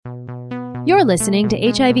You're listening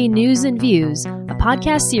to HIV News and Views, a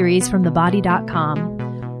podcast series from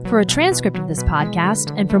thebody.com. For a transcript of this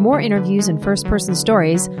podcast and for more interviews and first-person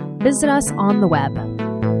stories, visit us on the web.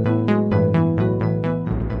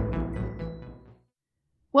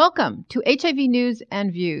 Welcome to HIV News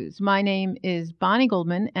and Views. My name is Bonnie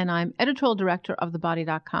Goldman, and I'm editorial director of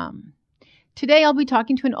thebody.com. Today, I'll be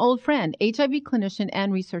talking to an old friend, HIV clinician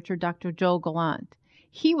and researcher Dr. Joe Gallant.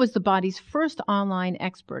 He was the Body's first online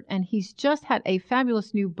expert, and he's just had a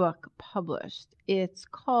fabulous new book published. It's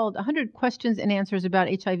called 100 Questions and Answers About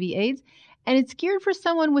HIV/AIDS, and it's geared for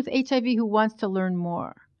someone with HIV who wants to learn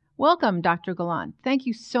more. Welcome, Dr. Gallant. Thank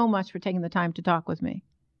you so much for taking the time to talk with me.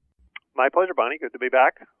 My pleasure, Bonnie. Good to be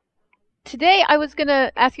back. Today, I was going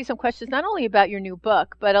to ask you some questions, not only about your new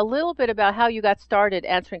book, but a little bit about how you got started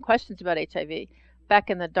answering questions about HIV back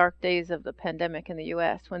in the dark days of the pandemic in the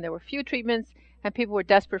U.S., when there were few treatments and people were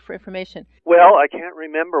desperate for information. Well, I can't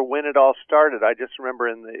remember when it all started. I just remember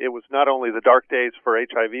it was not only the dark days for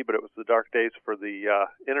HIV, but it was the dark days for the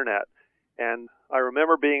Internet. And I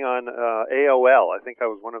remember being on AOL. I think I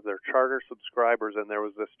was one of their charter subscribers, and there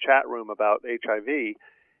was this chat room about HIV,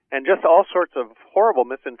 and just all sorts of horrible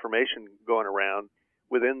misinformation going around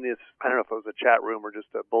within this. I don't know if it was a chat room or just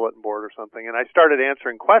a bulletin board or something. And I started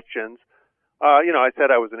answering questions. I said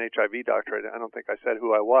I was an HIV doctor. I don't think I said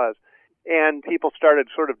who I was. And people started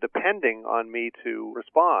sort of depending on me to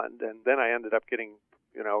respond. And then I ended up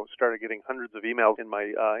started getting hundreds of emails in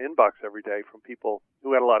my inbox every day from people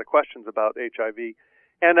who had a lot of questions about HIV.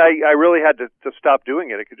 And I really had to stop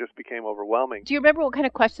doing it. It just became overwhelming. Do you remember what kind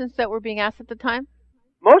of questions that were being asked at the time?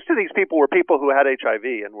 Most of these people were people who had HIV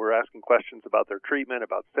and were asking questions about their treatment,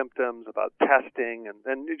 about symptoms, about testing,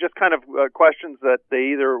 and just kind of questions that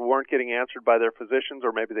they either weren't getting answered by their physicians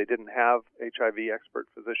or maybe they didn't have HIV expert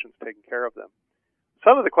physicians taking care of them.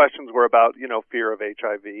 Some of the questions were about, fear of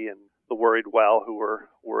HIV and the worried well who were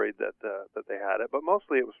worried that they had it, but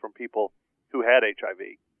mostly it was from people who had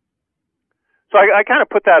HIV. So I kind of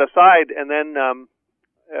put that aside, and then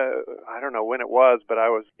I don't know when it was, but I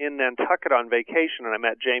was in Nantucket on vacation, and I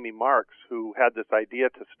met Jamie Marks, who had this idea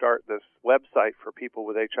to start this website for people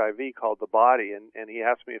with HIV called The Body, and he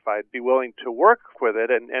asked me if I'd be willing to work with it,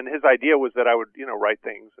 and his idea was that I would, write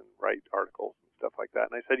things and write articles and stuff like that.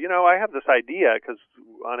 And I said, I have this idea, because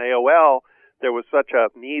on AOL, there was such a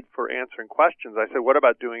need for answering questions. I said, what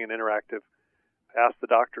about doing an interactive Ask the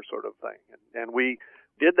Doctor sort of thing? And we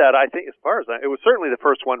did that, I think, it was certainly the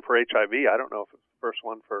first one for HIV. I don't know if it's the first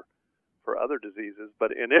one for other diseases,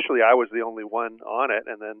 but initially I was the only one on it,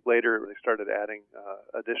 and then later they started adding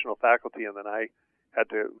additional faculty, and then I had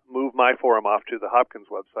to move my forum off to the Hopkins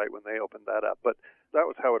website when they opened that up. But that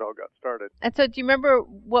was how it all got started. And so do you remember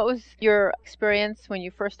what was your experience when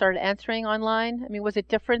you first started answering online? I mean, was it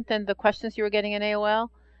different than the questions you were getting in AOL?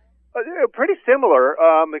 Pretty similar,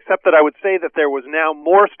 except that I would say that there was now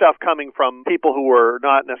more stuff coming from people who were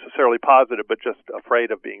not necessarily positive, but just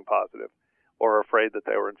afraid of being positive or afraid that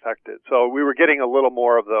they were infected. So we were getting a little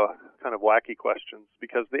more of the kind of wacky questions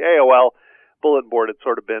because the AOL bulletin board had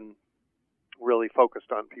sort of been really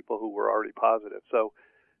focused on people who were already positive. So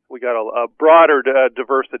we got a broader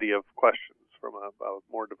diversity of questions from a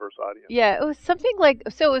more diverse audience. Yeah, it was something like,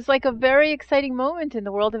 so it was like a very exciting moment in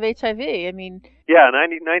the world of HIV. I mean... Yeah,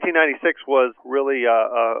 1996 was really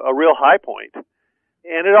a real high point.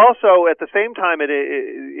 And it also, at the same time,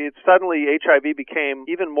 it suddenly, HIV became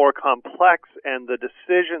even more complex, and the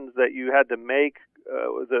decisions that you had to make,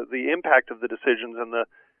 the impact of the decisions and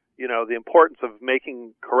the importance of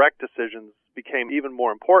making correct decisions became even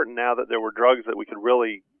more important now that there were drugs that we could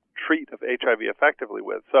really treat of HIV effectively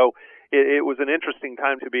with. So it was an interesting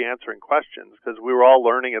time to be answering questions because we were all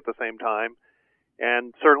learning at the same time.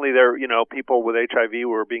 And certainly there, people with HIV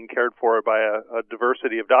were being cared for by a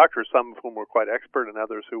diversity of doctors, some of whom were quite expert and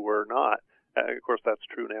others who were not. Of course, that's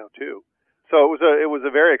true now, too. So it was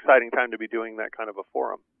a very exciting time to be doing that kind of a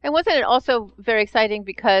forum. And wasn't it also very exciting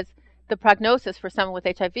because the prognosis for someone with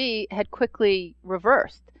HIV had quickly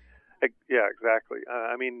reversed? Yeah, exactly.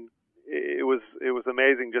 It was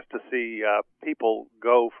amazing just to see people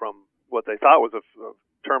go from what they thought was a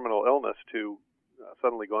terminal illness to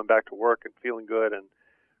suddenly going back to work and feeling good and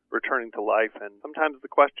returning to life. And sometimes the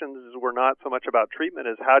questions were not so much about treatment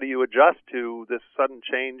as how do you adjust to this sudden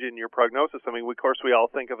change in your prognosis. I mean, of course, we all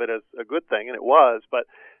think of it as a good thing, and it was, but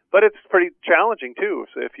it's pretty challenging, too.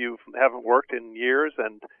 So if you haven't worked in years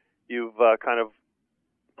and you've kind of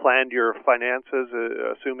planned your finances,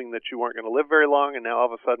 assuming that you weren't going to live very long, and now all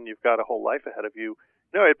of a sudden you've got a whole life ahead of you.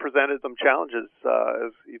 It presented some challenges,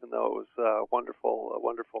 even though it was a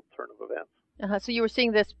wonderful turn of events. So you were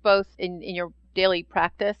seeing this both in your daily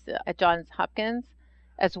practice at Johns Hopkins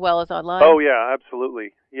as well as online? Oh, yeah,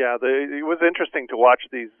 absolutely. Yeah, it was interesting to watch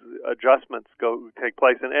these adjustments take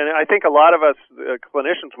place. And I think a lot of us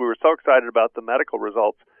clinicians, we were so excited about the medical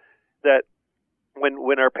results that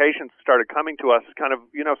when our patients started coming to us kind of,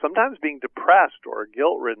 sometimes being depressed or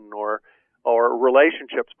guilt-ridden or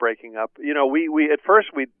relationships breaking up, we at first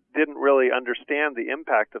we didn't really understand the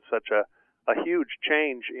impact of such a huge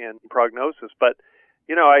change in prognosis. But,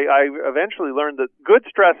 I eventually learned that good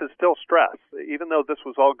stress is still stress. Even though this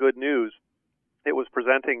was all good news, it was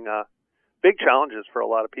presenting big challenges for a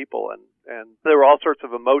lot of people. And there were all sorts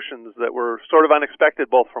of emotions that were sort of unexpected,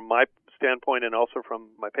 both from my standpoint and also from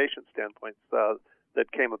my patient's standpoint,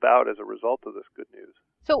 that came about as a result of this good news.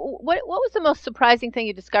 So what was the most surprising thing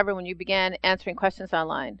you discovered when you began answering questions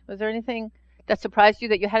online? Was there anything that surprised you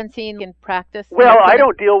that you hadn't seen in practice? Well, I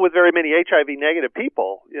don't deal with very many HIV-negative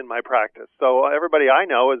people in my practice. So everybody I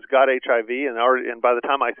know has got HIV, and by the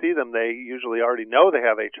time I see them, they usually already know they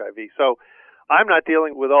have HIV. So I'm not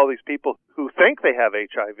dealing with all these people who think they have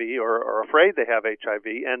HIV or are afraid they have HIV.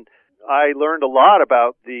 And I learned a lot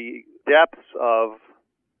about the depths of,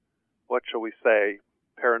 what shall we say,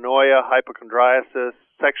 paranoia, hypochondriasis,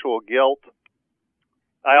 sexual guilt.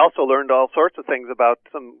 I also learned all sorts of things about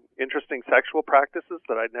some interesting sexual practices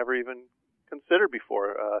that I'd never even considered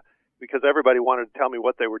before, because everybody wanted to tell me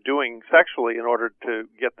what they were doing sexually in order to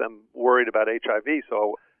get them worried about HIV.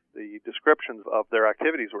 So the descriptions of their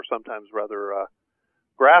activities were sometimes rather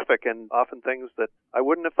graphic and often things that I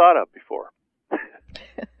wouldn't have thought of before.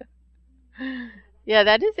 Yeah,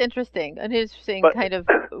 that is interesting. An interesting kind of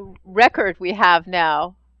record we have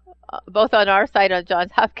now, both on our side on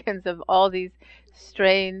Johns Hopkins, of all these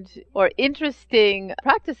strange or interesting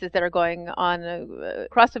practices that are going on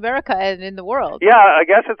across America and in the world. Yeah, I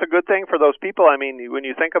guess it's a good thing for those people. I mean, when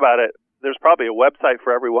you think about it, there's probably a website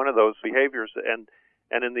for every one of those behaviors.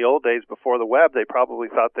 And in the old days before the web, they probably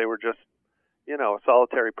thought they were just, a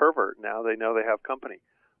solitary pervert. Now they know they have company.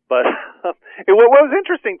 But what was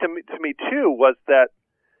interesting to me too was that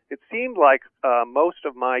it seemed like most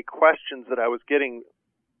of my questions that I was getting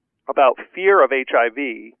about fear of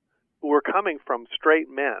HIV were coming from straight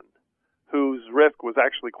men whose risk was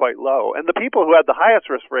actually quite low. And the people who had the highest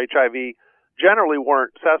risk for HIV generally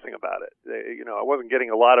weren't obsessing about it. I wasn't getting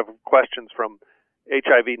a lot of questions from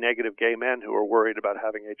HIV-negative gay men who were worried about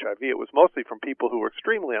having HIV. It was mostly from people who were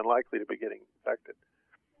extremely unlikely to be getting infected.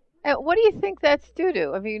 And what do you think that's due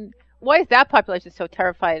to? I mean, why is that population so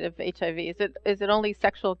terrified of HIV? Is it only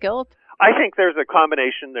sexual guilt? I think there's a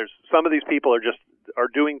combination. There's some of these people are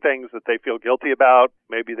doing things that they feel guilty about.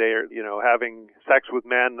 Maybe they're, having sex with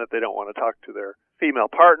men that they don't want to talk to their female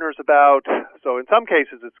partners about. So in some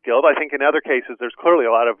cases it's guilt. I think in other cases there's clearly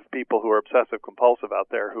a lot of people who are obsessive compulsive out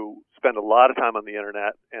there who spend a lot of time on the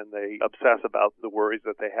internet and they obsess about the worries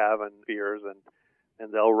that they have and fears, and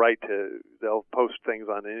they'll post things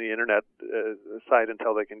on any internet site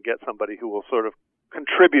until they can get somebody who will sort of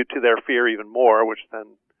contribute to their fear even more, which then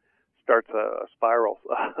starts a spiral.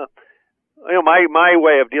 My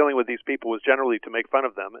way of dealing with these people was generally to make fun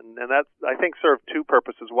of them, and that, I think, served two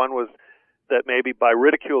purposes. One was that maybe by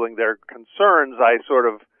ridiculing their concerns, I sort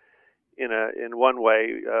of, in one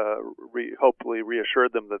way, hopefully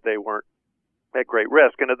reassured them that they weren't at great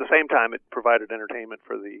risk, and at the same time, it provided entertainment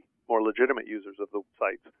for the more legitimate users of the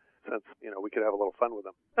sites, since we could have a little fun with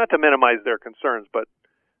them. Not to minimize their concerns, but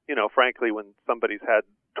frankly, when somebody's had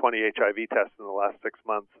 20 HIV tests in the last 6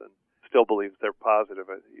 months and still believes they're positive,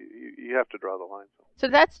 you have to draw the line. So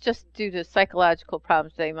that's just due to psychological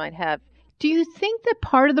problems they might have. Do you think that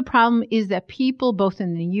part of the problem is that people, both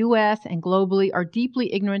in the U.S. and globally, are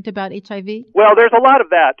deeply ignorant about HIV? Well, there's a lot of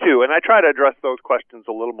that, too, and I try to address those questions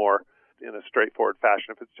a little more in a straightforward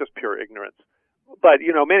fashion if it's just pure ignorance. But,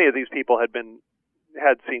 many of these people had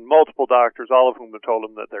seen multiple doctors, all of whom had told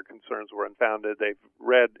them that their concerns were unfounded. They've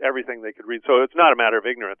read everything they could read. So it's not a matter of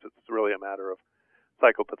ignorance. It's really a matter of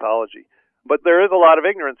psychopathology. But there is a lot of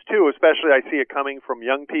ignorance, too, especially I see it coming from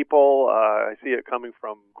young people. I see it coming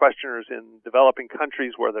from questioners in developing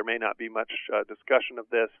countries where there may not be much discussion of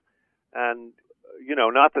this. And,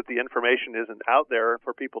 not that the information isn't out there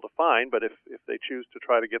for people to find, but if they choose to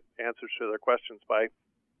try to get answers to their questions by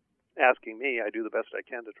asking me, I do the best I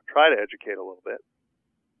can to try to educate a little bit.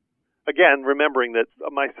 Again, remembering that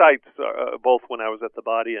my sites, both when I was at the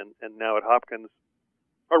Body and now at Hopkins,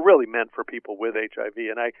 are really meant for people with HIV.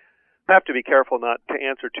 And I have to be careful not to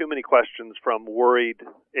answer too many questions from worried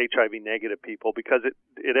HIV-negative people, because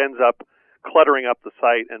it ends up cluttering up the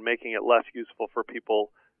site and making it less useful for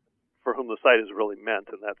people for whom the site is really meant,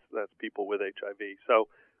 and that's people with HIV. So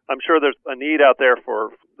I'm sure there's a need out there for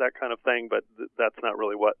that kind of thing, but that's not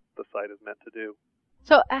really what the site is meant to do.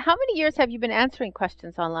 So how many years have you been answering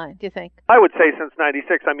questions online, do you think? I would say since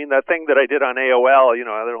 96. I mean, that thing that I did on AOL,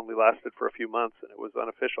 that only lasted for a few months and it was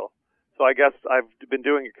unofficial. So I guess I've been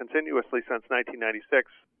doing it continuously since 1996.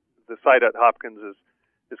 The site at Hopkins is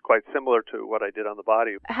quite similar to what I did on the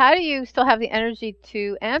body. How do you still have the energy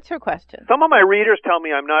to answer questions? Some of my readers tell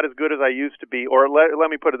me I'm not as good as I used to be, or let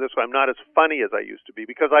me put it this way, I'm not as funny as I used to be,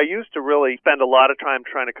 because I used to really spend a lot of time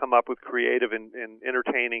trying to come up with creative and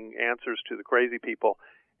entertaining answers to the crazy people.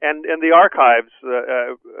 And the archives,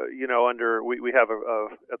 we have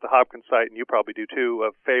at the Hopkins site, and you probably do too,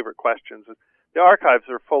 of favorite questions. The archives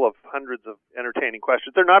are full of hundreds of entertaining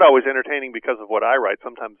questions. They're not always entertaining because of what I write.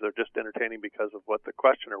 Sometimes they're just entertaining because of what the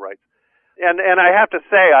questioner writes. And I have to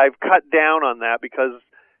say, I've cut down on that because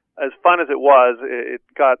as fun as it was, it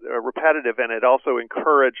got repetitive, and it also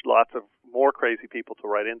encouraged lots of more crazy people to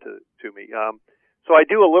write into me. So I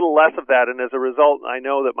do a little less of that, and as a result, I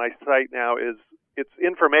know that my site now it's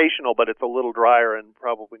informational, but it's a little drier and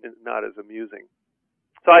probably not as amusing.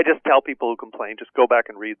 So I just tell people who complain, just go back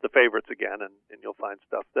and read the favorites again, and you'll find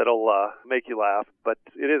stuff that'll make you laugh. But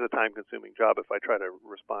it is a time-consuming job if I try to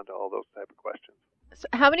respond to all those type of questions. So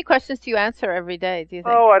how many questions do you answer every day, do you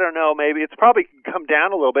think? Oh, I don't know. Maybe it's probably come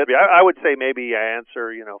down a little bit. I would say maybe I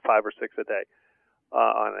answer, 5 or 6 a day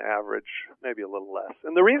on average, maybe a little less.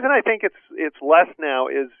 And the reason I think it's less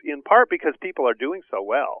now is in part because people are doing so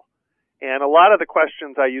well. And a lot of the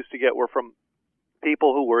questions I used to get were from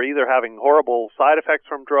people who were either having horrible side effects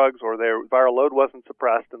from drugs or their viral load wasn't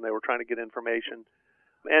suppressed and they were trying to get information.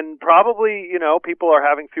 And probably, people are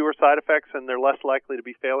having fewer side effects and they're less likely to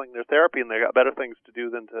be failing their therapy and they got better things to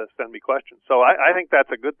do than to send me questions. So I think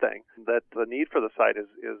that's a good thing, that the need for the site is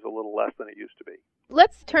a little less than it used to be.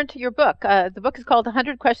 Let's turn to your book. The book is called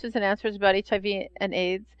 100 Questions and Answers About HIV and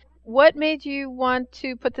AIDS. What made you want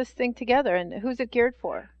to put this thing together, and who's it geared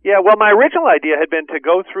for? Yeah, well, my original idea had been to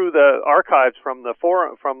go through the archives from the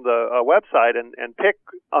forum, from the website and pick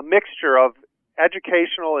a mixture of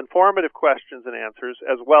educational, informative questions and answers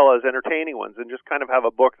as well as entertaining ones, and just kind of have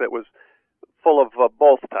a book that was full of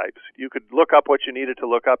both types. You could look up what you needed to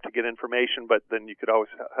look up to get information, but then you could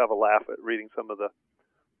always have a laugh at reading some of the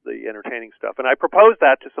entertaining stuff. And I proposed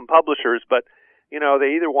that to some publishers, but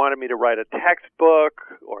they either wanted me to write a textbook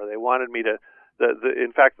or they wanted me to,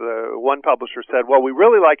 in fact, the one publisher said, well, we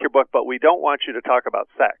really like your book, but we don't want you to talk about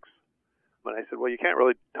sex. And I said, well, you can't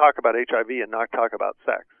really talk about HIV and not talk about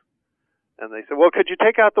sex. And they said, well, could you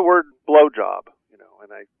take out the word blowjob? And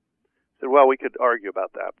I said, well, we could argue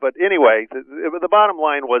about that. But anyway, the bottom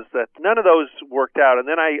line was that none of those worked out. And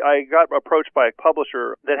then I got approached by a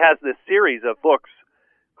publisher that has this series of books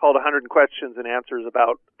called 100 Questions and Answers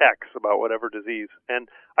about X, about whatever disease. And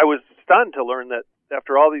I was stunned to learn that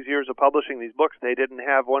after all these years of publishing these books, they didn't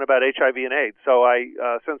have one about HIV and AIDS. So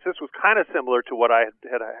since this was kind of similar to what I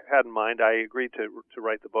had in mind, I agreed to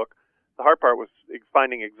write the book. The hard part was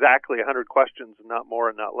finding exactly 100 questions, and not more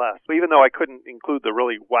and not less. So even though I couldn't include the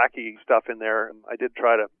really wacky stuff in there, I did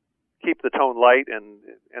try to keep the tone light and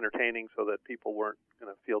entertaining so that people weren't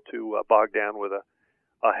going to feel too bogged down with a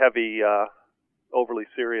heavy, overly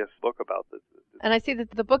serious book about this. And I see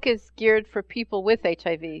that the book is geared for people with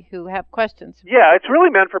HIV who have questions. Yeah, it's really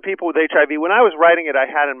meant for people with HIV. When I was writing it, I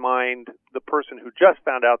had in mind the person who just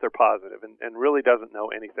found out they're positive and really doesn't know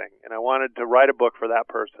anything. And I wanted to write a book for that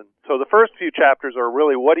person. So the first few chapters are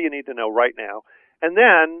really, what do you need to know right now? And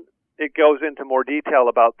then it goes into more detail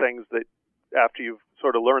about things that, after you've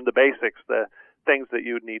sort of learned the basics, the things that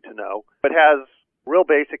you'd need to know. It has real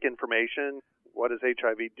basic information. What does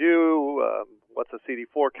HIV do? What's a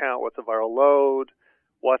CD4 count? What's a viral load?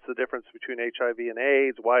 What's the difference between HIV and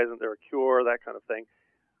AIDS? Why isn't there a cure? That kind of thing.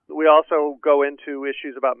 We also go into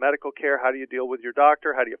issues about medical care. How do you deal with your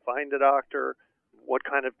doctor? How do you find a doctor? What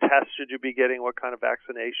kind of tests should you be getting? What kind of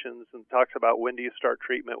vaccinations? And talks about when do you start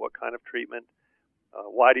treatment? What kind of treatment?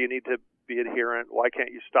 Why do you need to be adherent? Why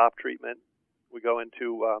can't you stop treatment? We go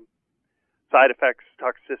into side effects,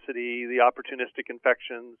 toxicity, the opportunistic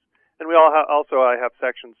infections. And we I have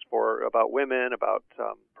sections about women, about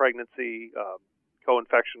pregnancy,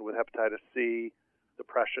 co-infection with hepatitis C,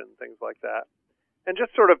 depression, things like that. And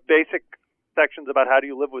just sort of basic sections about how do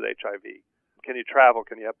you live with HIV? Can you travel?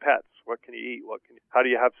 Can you have pets? What can you eat? How do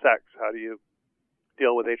you have sex? How do you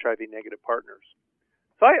deal with HIV-negative partners?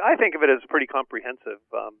 So I think of it as pretty comprehensive.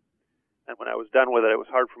 And when I was done with it, it was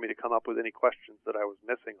hard for me to come up with any questions that I was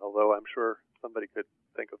missing, although I'm sure somebody could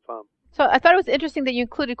think of some. So I thought it was interesting that you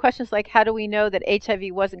included questions like, how do we know that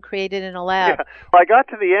HIV wasn't created in a lab? Yeah. Well, I got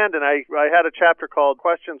to the end, and I had a chapter called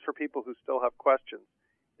Questions for People Who Still Have Questions.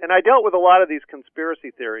 And I dealt with a lot of these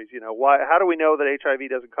conspiracy theories. How do we know that HIV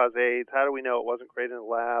doesn't cause AIDS? How do we know it wasn't created in a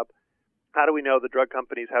lab? How do we know the drug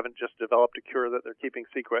companies haven't just developed a cure that they're keeping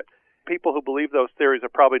secret? People who believe those theories are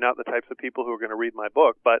probably not the types of people who are going to read my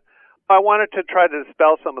book, but I wanted to try to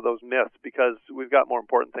dispel some of those myths because we've got more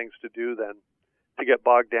important things to do than to get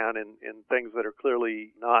bogged down in things that are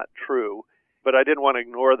clearly not true. But I didn't want to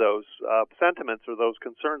ignore those sentiments or those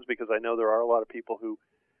concerns because I know there are a lot of people who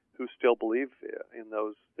still believe in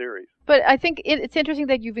those theories. But I think it's interesting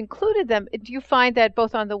that you've included them. Do you find that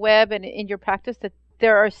both on the web and in your practice that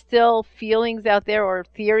there are still feelings out there or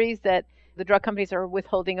theories that the drug companies are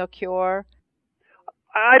withholding a cure?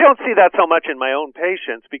 I don't see that so much in my own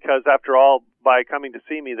patients because, after all, by coming to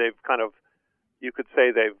see me, they've kind of, you could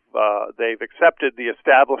say they've accepted the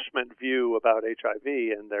establishment view about HIV,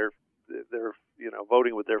 and they're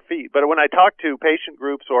voting with their feet. But when I talk to patient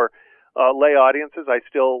groups or lay audiences, I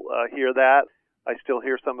still hear that. I still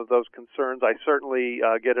hear some of those concerns. I certainly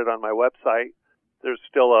get it on my website. There's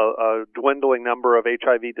still a dwindling number of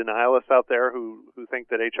HIV denialists out there who think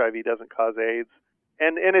that HIV doesn't cause AIDS.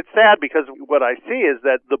 And it's sad because what I see is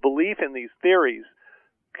that the belief in these theories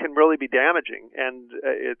can really be damaging, and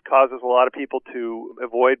it causes a lot of people to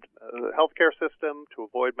avoid the healthcare system, to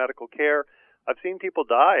avoid medical care. I've seen people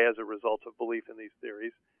die as a result of belief in these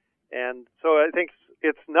theories. And so I think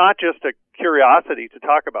it's not just a curiosity to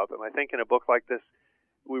talk about them. I think in a book like this,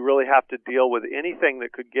 we really have to deal with anything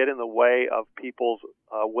that could get in the way of people's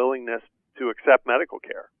willingness to accept medical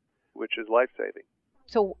care, which is life-saving.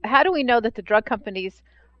 So how do we know that the drug companies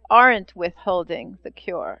aren't withholding the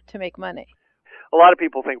cure to make money? A lot of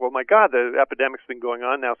people think, well, my God, the epidemic's been going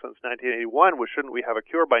on now since 1981. Well, shouldn't we have a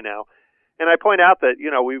cure by now? And I point out that,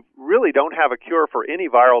 we really don't have a cure for any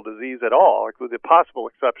viral disease at all, with the possible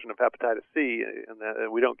exception of hepatitis C,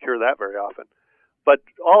 and we don't cure that very often. But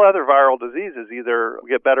all other viral diseases either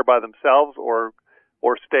get better by themselves or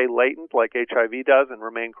stay latent like HIV does and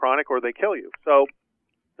remain chronic, or they kill you. So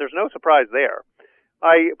there's no surprise there.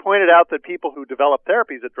 I pointed out that people who develop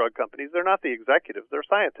therapies at drug companies, they're not the executives, they're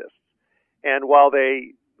scientists. And while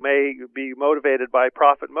they may be motivated by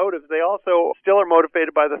profit motives, they also still are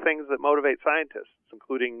motivated by the things that motivate scientists,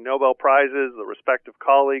 including Nobel Prizes, the respect of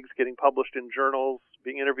colleagues, getting published in journals,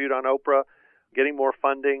 being interviewed on Oprah, getting more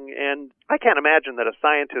funding. And I can't imagine that a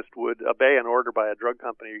scientist would obey an order by a drug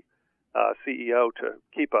company CEO to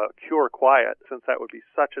keep a cure quiet, since that would be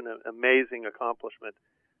such an amazing accomplishment.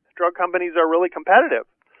 Drug companies are really competitive.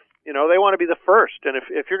 They want to be the first. And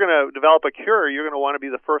if you're going to develop a cure, you're going to want to be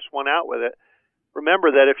the first one out with it.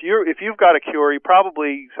 Remember that if you've got a cure, you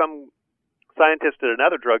probably some scientist at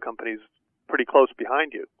another drug company is pretty close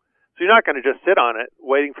behind you. So you're not going to just sit on it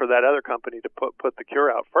waiting for that other company to put the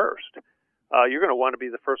cure out first. You're going to want to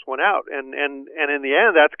be the first one out, and in the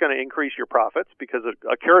end, that's going to increase your profits because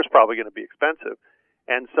a cure is probably going to be expensive,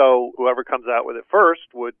 and so whoever comes out with it first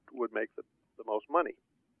would make the most money.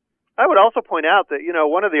 I would also point out that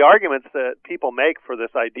one of the arguments that people make for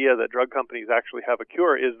this idea that drug companies actually have a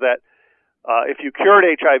cure is that if you cured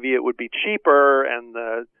HIV, it would be cheaper, and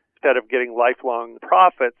instead of getting lifelong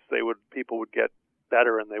profits, people would get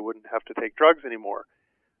better, and they wouldn't have to take drugs anymore.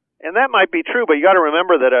 And that might be true, but you got to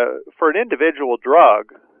remember that for an individual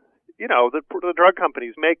drug, the drug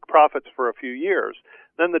companies make profits for a few years.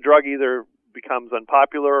 Then the drug either becomes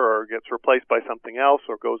unpopular or gets replaced by something else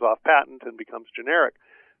or goes off patent and becomes generic.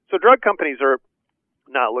 So drug companies are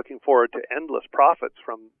not looking forward to endless profits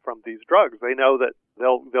from these drugs. They know that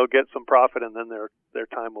they'll get some profit, and then their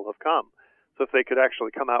time will have come. So if they could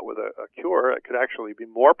actually come out with a cure, it could actually be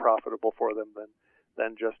more profitable for them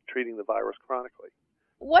than just treating the virus chronically.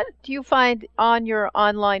 What do you find on your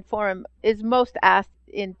online forum is most asked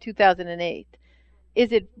in 2008?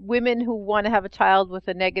 Is it women who want to have a child with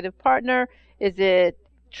a negative partner? Is it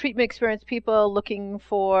treatment experienced people looking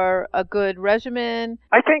for a good regimen?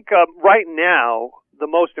 I think right now, the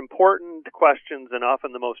most important questions and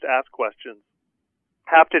often the most asked questions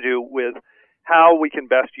have to do with how we can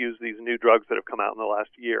best use these new drugs that have come out in the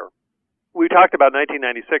last year. We talked about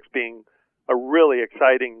 1996 being a really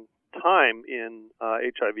exciting time in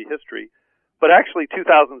HIV history, but actually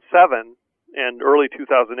 2007 and early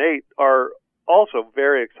 2008 are also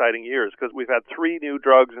very exciting years because we've had 3 new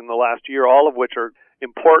drugs in the last year, all of which are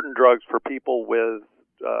important drugs for people with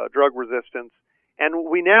drug resistance. And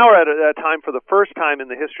we now are at a time, for the first time in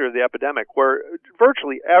the history of the epidemic, where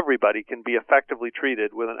virtually everybody can be effectively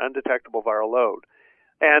treated with an undetectable viral load.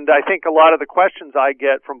 And I think a lot of the questions I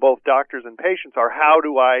get from both doctors and patients are, how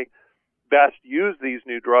do I best use these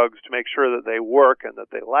new drugs to make sure that they work and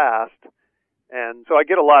that they last? And so I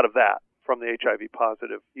get a lot of that from the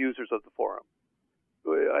HIV-positive users of the forum.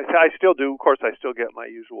 I still do. Of course, I still get my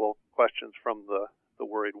usual questions from the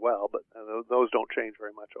worried well, but those don't change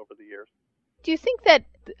very much over the years. Do you think that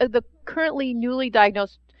the currently newly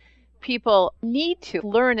diagnosed people need to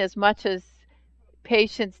learn as much as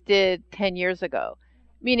patients did 10 years ago?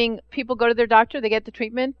 Meaning people go to their doctor, they get the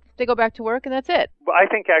treatment, they go back to work, and that's it. I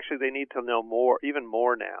think actually they need to know more, even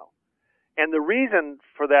more now. And the reason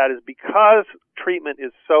for that is because treatment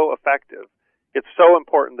is so effective, it's so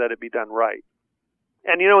important that it be done right.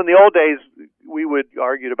 And, in the old days, we would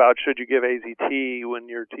argue about should you give AZT when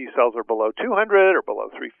your T cells are below 200 or below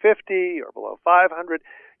 350 or below 500.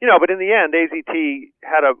 But in the end, AZT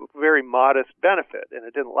had a very modest benefit, and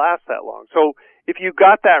it didn't last that long. So if you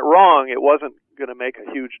got that wrong, it wasn't going to make a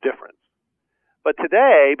huge difference. But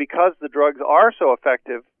today, because the drugs are so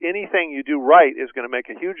effective, anything you do right is going to make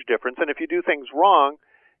a huge difference. And if you do things wrong,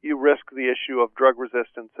 you risk the issue of drug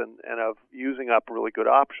resistance and of using up really good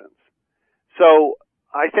options. So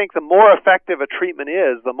I think the more effective a treatment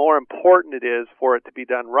is, the more important it is for it to be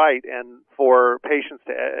done right and for patients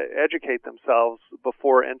to educate themselves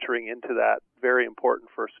before entering into that very important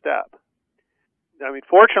first step.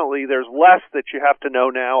 Fortunately, there's less that you have to know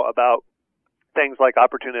now about things like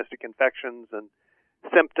opportunistic infections and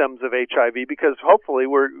symptoms of HIV because hopefully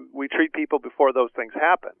we treat people before those things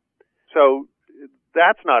happen. So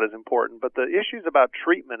that's not as important, but the issues about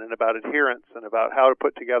treatment and about adherence and about how to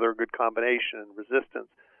put together a good combination and resistance,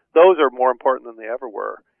 those are more important than they ever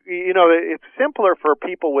were. It's simpler for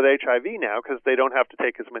people with HIV now because they don't have to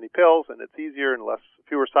take as many pills and it's easier and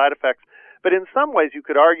fewer side effects. But in some ways, you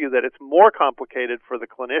could argue that it's more complicated for the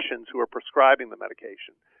clinicians who are prescribing the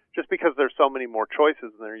medication, just because there's so many more choices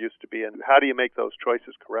than there used to be. And how do you make those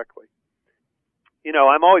choices correctly?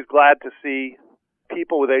 I'm always glad to see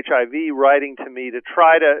people with HIV writing to me to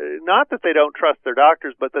try to, not that they don't trust their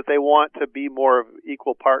doctors, but that they want to be more of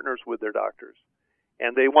equal partners with their doctors.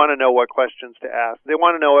 And they want to know what questions to ask. They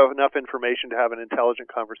want to know enough information to have an intelligent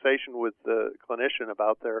conversation with the clinician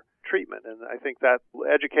about their treatment. And I think that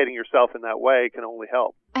educating yourself in that way can only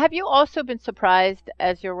help. Have you also been surprised,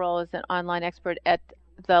 as your role as an online expert, at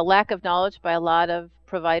the lack of knowledge by a lot of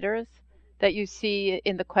providers that you see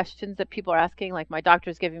in the questions that people are asking, like my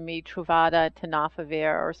doctor's giving me Truvada,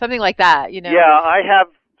 tenofovir, or something like that, Yeah, I have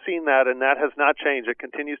seen that, and that has not changed. It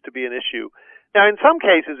continues to be an issue. Now, in some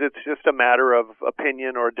cases, it's just a matter of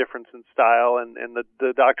opinion or a difference in style, and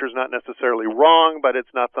the doctor's not necessarily wrong, but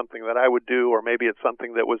it's not something that I would do, or maybe it's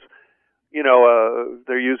something that was,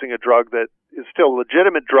 they're using a drug that is still a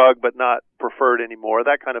legitimate drug, but not preferred anymore,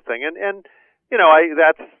 that kind of thing. And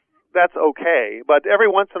that's okay, but every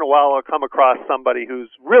once in a while I'll come across somebody who's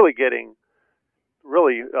really getting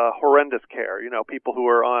really horrendous care, people who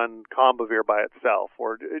are on Combivir by itself,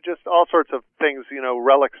 or just all sorts of things,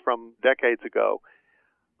 relics from decades ago.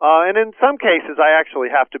 And in some cases, I actually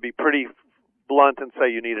have to be pretty blunt and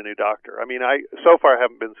say you need a new doctor. I so far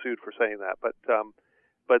haven't been sued for saying that,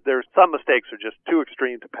 but there's some mistakes are just too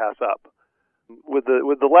extreme to pass up. With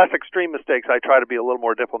the less extreme mistakes, I try to be a little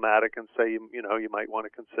more diplomatic and say, you might want to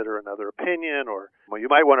consider another opinion, or you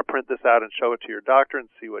might want to print this out and show it to your doctor and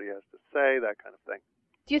see what he has to say, that kind of thing.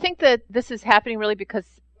 Do you think that this is happening really because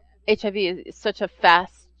HIV is such a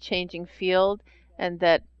fast-changing field and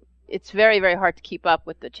that it's very, very hard to keep up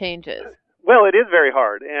with the changes? Well, it is very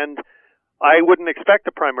hard, and I wouldn't expect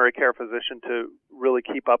a primary care physician to really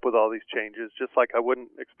keep up with all these changes, just like I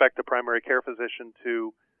wouldn't expect a primary care physician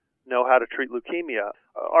to know how to treat leukemia.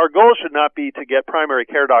 Our goal should not be to get primary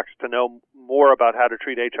care docs to know more about how to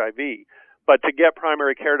treat HIV, but to get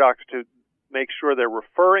primary care docs to make sure they're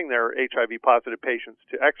referring their HIV-positive patients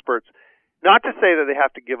to experts, not to say that they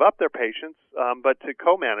have to give up their patients, but to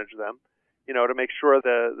co-manage them, to make sure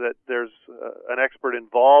that there's an expert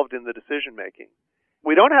involved in the decision-making.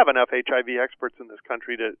 We don't have enough HIV experts in this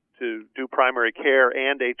country to do primary care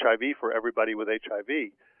and HIV for everybody with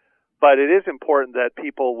HIV. But it is important that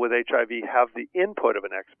people with HIV have the input of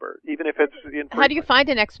an expert, even if it's infrequent. How do you find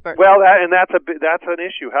an expert? Well, that's an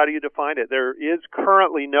issue. How do you define it? There is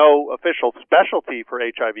currently no official specialty for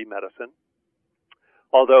HIV medicine,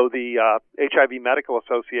 although the HIV Medical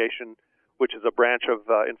Association, which is a branch of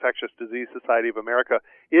Infectious Disease Society of America,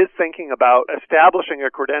 is thinking about establishing a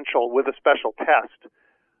credential with a special test.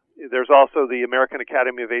 There's also the American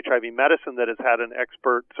Academy of HIV Medicine that has had an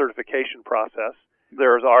expert certification process.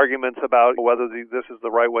 There's arguments about whether this is the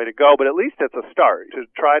right way to go, but at least it's a start to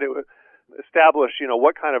try to establish,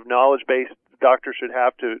 what kind of knowledge base doctors should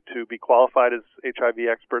have to be qualified as HIV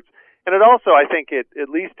experts. And it also, I think, it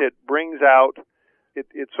brings out,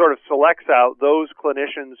 it sort of selects out those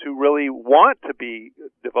clinicians who really want to be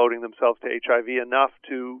devoting themselves to HIV enough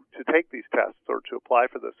to take these tests or to apply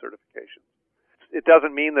for those certifications. it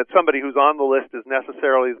doesn't mean that somebody who's on the list is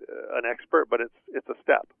necessarily an expert, but it's a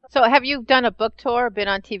step. So have you done a book tour, been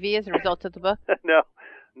on TV as a result of the book?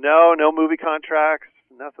 No movie contracts,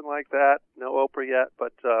 nothing like that. No Oprah yet,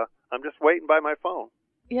 but I'm just waiting by my phone.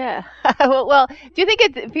 Yeah. Well, do you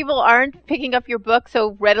think people aren't picking up your book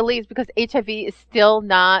so readily is because HIV is still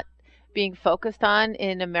not being focused on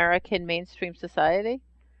in American mainstream society?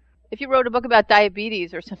 If you wrote a book about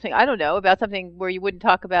diabetes or something, I don't know, about something where you wouldn't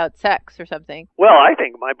talk about sex or something. Well, I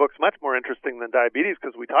think my book's much more interesting than diabetes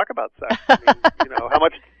because we talk about sex. I mean, how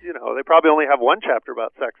much, they probably only have one chapter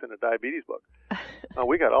about sex in a diabetes book.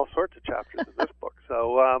 We got all sorts of chapters in this book.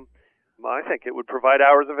 So I think it would provide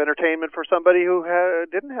hours of entertainment for somebody who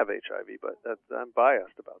didn't have HIV, but I'm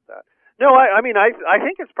biased about that. No, I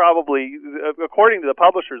think it's probably, according to the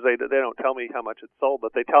publishers, they don't tell me how much it sold,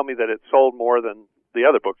 but they tell me that it sold more than the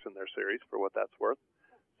other books in their series, for what that's worth.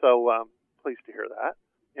 So pleased to hear that.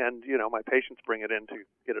 And, my patients bring it in to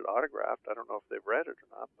get it autographed. I don't know if they've read it or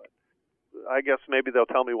not, but I guess maybe they'll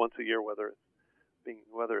tell me once a year whether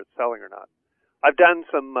it's selling or not. I've done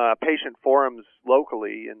some patient forums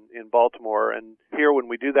locally in Baltimore, and here when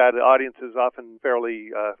we do that, the audience is often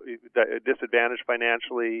fairly disadvantaged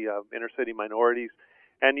financially, inner city minorities.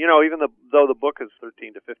 And even though the book is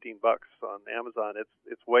 $13 to $15 on Amazon,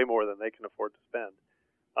 it's way more than they can afford to spend.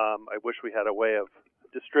 I wish we had a way of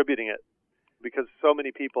distributing it, because so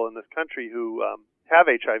many people in this country who have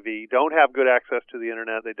HIV don't have good access to the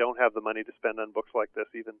internet. They don't have the money to spend on books like this,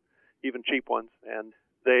 even cheap ones, and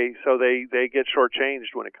they get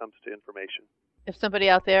shortchanged when it comes to information. If somebody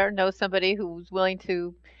out there knows somebody who's willing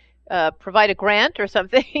to provide a grant or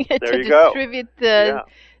something to distribute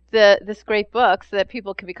this great book so that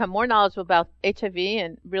people can become more knowledgeable about HIV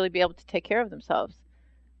and really be able to take care of themselves,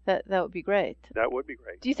 that would be great. That would be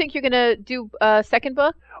great. Do you think you're going to do a second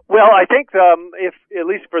book? Well, I think if at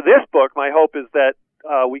least for this book, my hope is that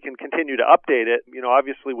we can continue to update it.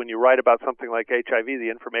 Obviously when you write about something like HIV, the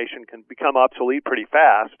information can become obsolete pretty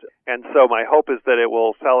fast. And so my hope is that it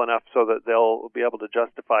will sell enough so that they'll be able to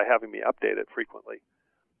justify having me update it frequently.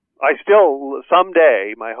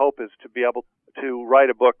 Someday, my hope is to be able to write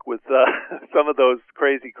a book with some of those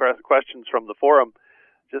crazy questions from the forum,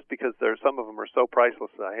 just because some of them are so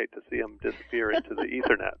priceless that I hate to see them disappear into the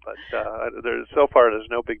Ethernet. But so far, there's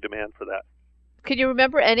no big demand for that. Can you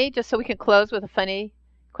remember any, just so we can close with a funny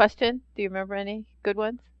question? Do you remember any good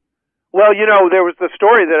ones? Well, there was the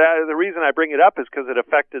story that the reason I bring it up is because it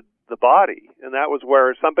affected the body, and that was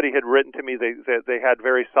where somebody had written to me they had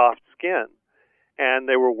very soft skin, and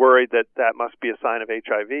they were worried that must be a sign of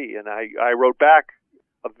HIV. And I wrote back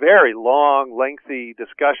a very long, lengthy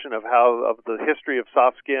discussion of the history of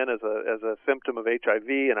soft skin as a symptom of HIV,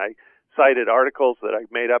 and I cited articles that I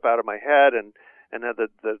made up out of my head, and how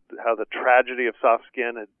the tragedy of soft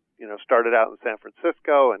skin had started out in San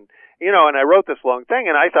Francisco, and I wrote this long thing,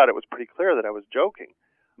 and I thought it was pretty clear that I was joking,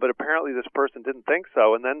 but apparently this person didn't think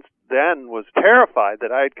so, and then was terrified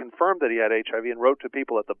that I had confirmed that he had HIV, and wrote to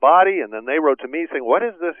people at the body, and then they wrote to me saying, "What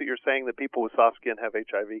is this that you're saying that people with soft skin have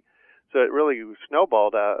HIV?" So it really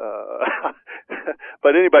snowballed.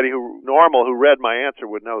 But anybody who read my answer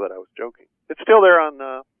would know that I was joking. It's still there in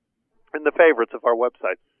the favorites of our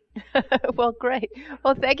website. Well, great.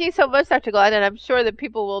 Well, thank you so much, Dr. Glenn, and I'm sure that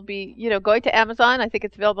people will be, going to Amazon. I think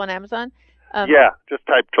it's available on Amazon. Just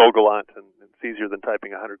type Joel Gallant, and it's easier than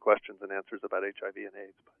typing 100 questions and answers about HIV and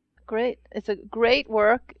AIDS. Great. It's a great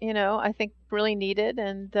work, I think really needed,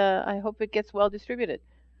 and I hope it gets well distributed.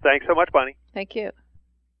 Thanks so much, Bonnie. Thank you.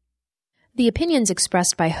 The opinions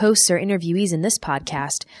expressed by hosts or interviewees in this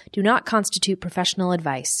podcast do not constitute professional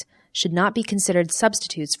advice, should not be considered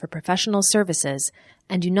substitutes for professional services,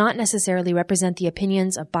 and do not necessarily represent the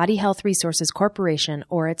opinions of Body Health Resources Corporation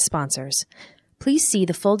or its sponsors. Please see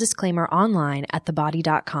the full disclaimer online at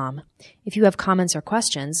thebody.com. If you have comments or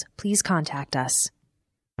questions, please contact us.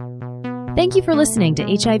 Thank you for listening to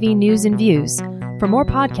HIV News and Views. For more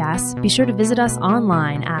podcasts, be sure to visit us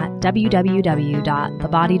online at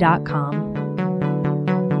www.thebody.com.